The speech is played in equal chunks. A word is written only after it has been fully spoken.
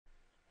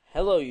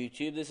Hello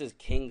YouTube, this is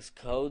King's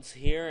Codes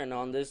here, and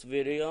on this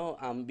video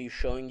I'm going to be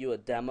showing you a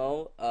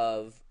demo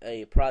of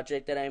a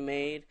project that I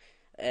made.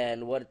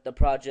 And what the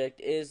project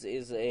is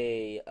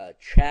a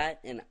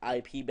chat and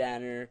IP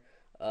banner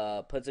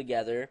put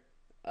together,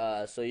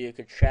 so you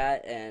could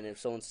chat, and if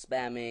someone's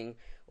spamming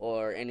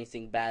or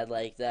anything bad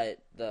like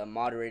that, the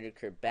moderator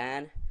could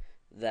ban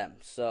them.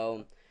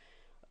 So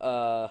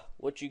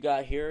what you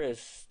got here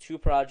is two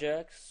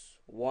projects.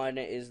 One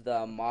is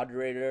the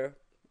moderator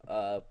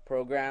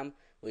program,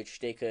 which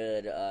they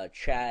could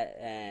chat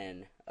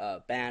and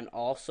ban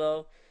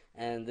also,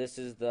 and this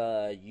is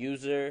the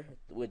user,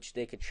 which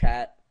they could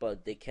chat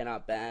but they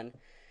cannot ban.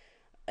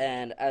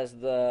 And as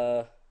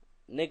the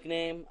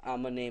nickname,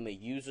 I'm gonna name a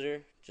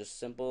user, just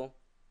simple.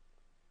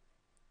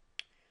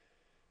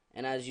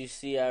 And as you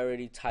see, I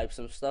already typed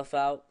some stuff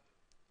out,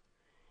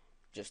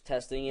 just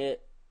testing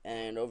it.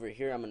 And over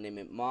here I'm gonna name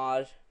it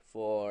mod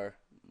for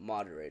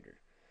moderator.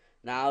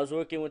 Now, I was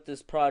working with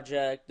this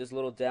project, this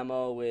little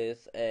demo,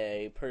 with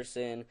a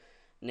person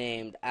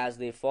named As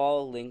They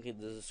Fall, link in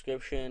the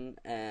description,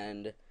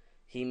 and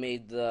he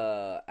made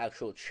the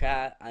actual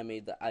chat, I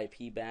made the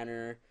IP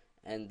banner,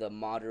 and the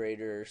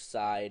moderator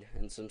side,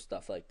 and some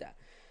stuff like that.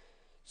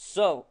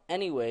 So,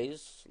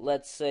 anyways,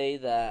 let's say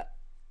that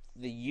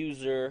the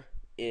user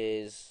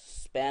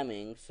is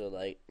spamming, so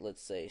like,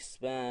 let's say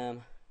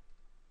spam,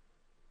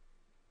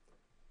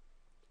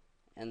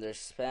 and they're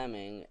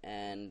spamming,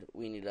 and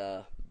we need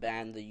to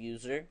ban the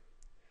user.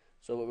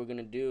 So what we're going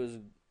to do is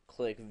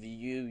click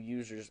view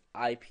user's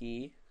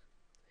IP,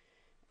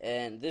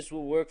 and this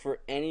will work for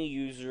any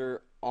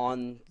user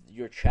on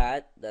your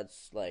chat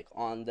that's like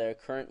on there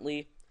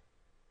currently.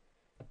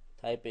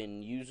 Type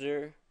in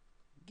user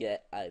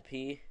get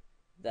IP.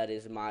 That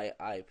is my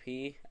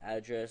IP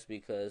address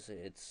because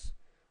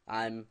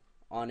I'm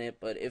on it,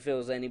 but if it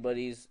was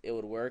anybody's, it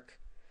would work.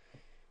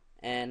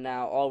 And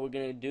now all we're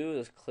going to do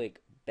is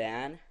click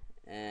ban,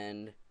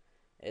 and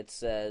it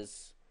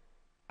says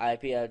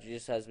IP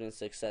address has been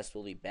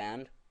successfully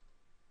banned.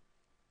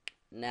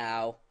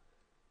 Now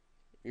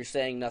you're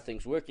saying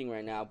nothing's working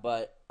right now,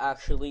 but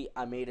actually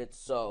I made it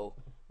so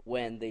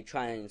when they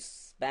try and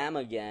spam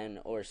again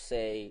or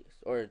say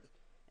or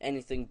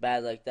anything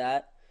bad like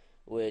that,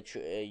 which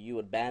you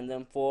would ban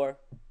them for,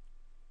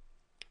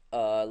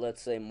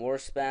 let's say more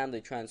spam,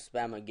 they try and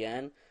spam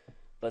again,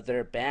 but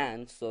they're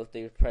banned. So if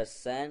they press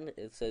send,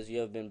 it says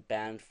you have been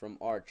banned from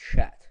our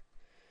chat.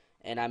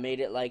 And I made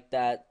it like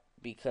that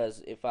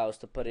because if I was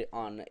to put it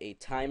on a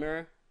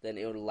timer, then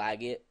it would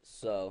lag it.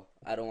 So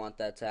I don't want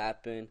that to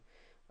happen.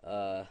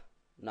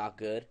 Not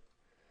good.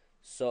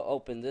 So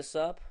open this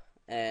up,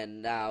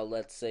 and now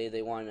let's say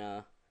they want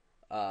to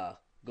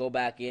go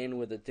back in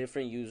with a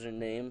different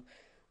username.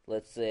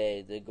 Let's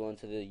say they go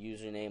into the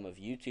username of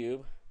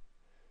YouTube,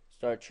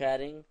 start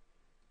chatting.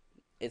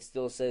 It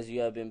still says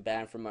you have been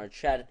banned from our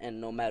chat,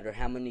 and no matter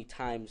how many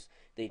times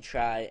they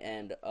try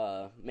and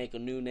make a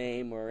new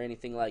name or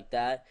anything like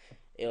that,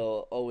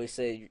 it'll always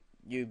say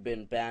you've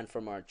been banned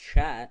from our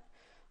chat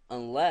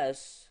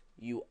unless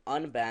you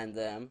unban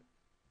them.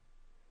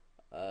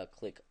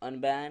 Click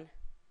unban,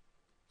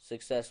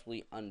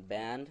 successfully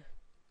unbanned.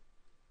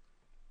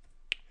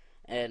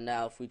 And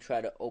now if we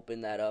try to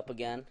open that up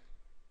again,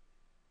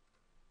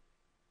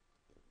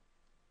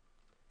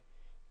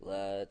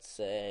 let's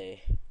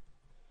say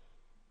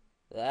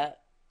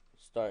that,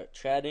 start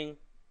chatting,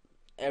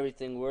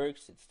 everything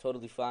works, it's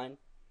totally fine.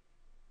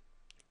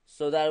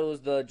 So that was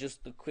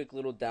just the quick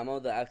little demo.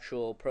 The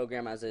actual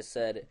program, as I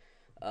said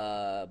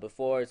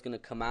before, is going to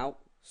come out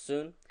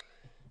soon.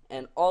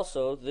 And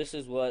also, this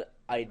is what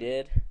I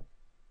did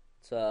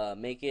to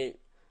make it.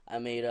 I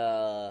made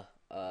a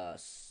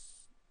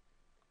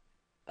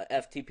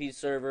FTP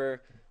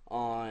server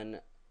on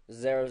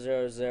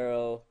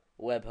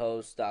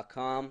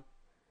 000webhost.com,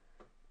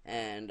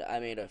 and I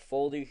made a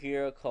folder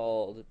here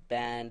called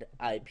banned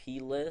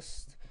IP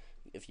list.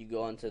 If you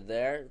go into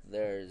there,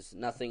 there's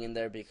nothing in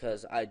there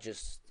because I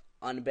just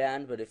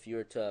unbanned, but if you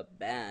were to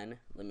ban,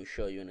 let me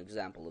show you an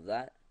example of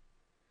that.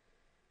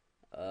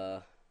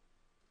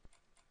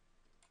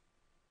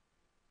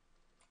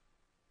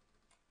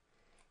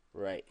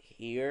 Right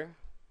here,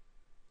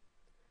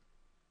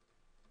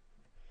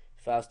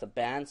 if I was to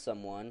ban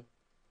someone,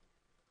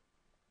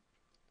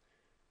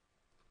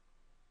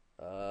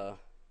 my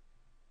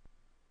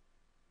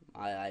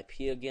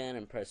IP again,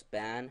 and press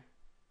ban.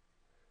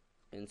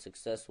 Been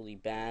successfully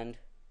banned.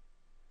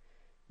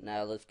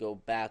 Now let's go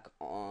back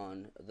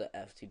on the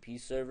FTP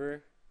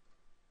server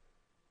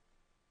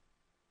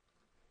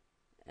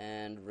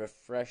and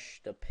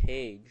refresh the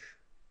page.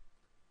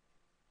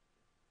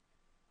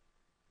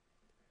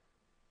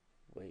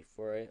 Wait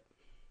for it.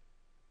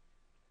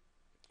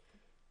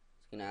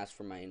 It's gonna ask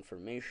for my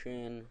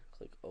information.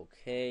 Click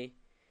OK,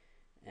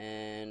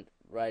 and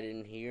right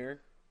in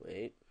here,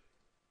 wait,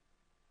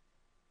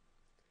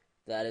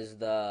 that is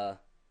the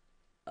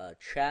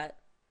chat.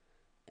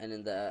 And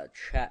in the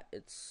chat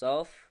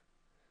itself,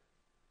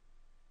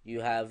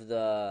 you have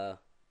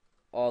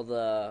all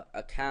the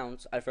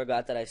accounts. I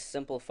forgot that I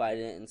simplified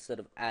it. Instead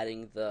of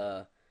adding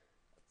the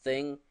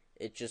thing,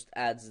 it just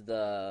adds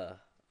the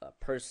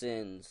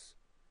person's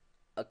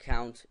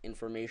account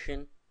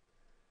information,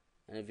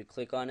 and if you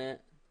click on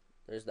it,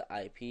 there's the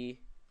IP.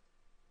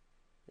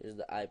 There's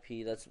the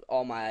IP. That's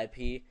all my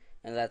IP,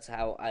 and that's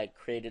how I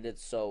created it,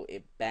 so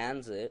it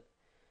bans it.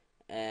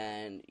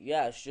 And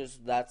yeah, it's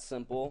just that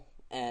simple.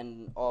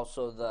 And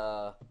also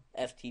the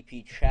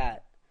FTP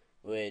Chat,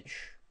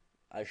 which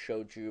I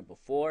showed you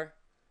before,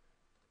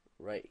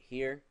 right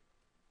here.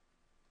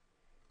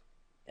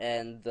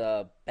 And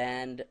the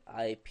banned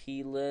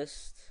IP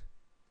list,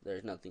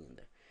 there's nothing in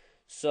there.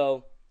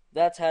 So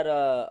that's how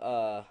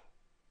to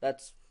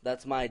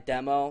that's my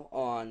demo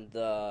on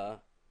the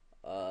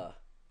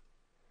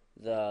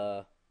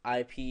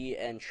IP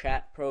and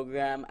chat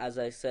program. As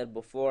I said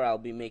before, I'll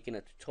be making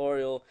a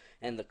tutorial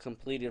and the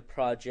completed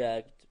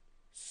project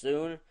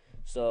soon,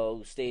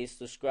 so stay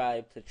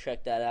subscribed to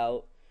check that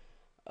out,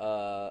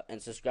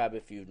 and subscribe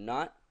if you've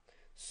not.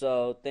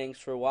 So thanks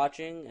for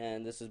watching,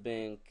 and this has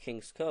been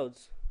King's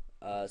Codes.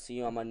 See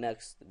you on my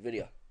next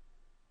video.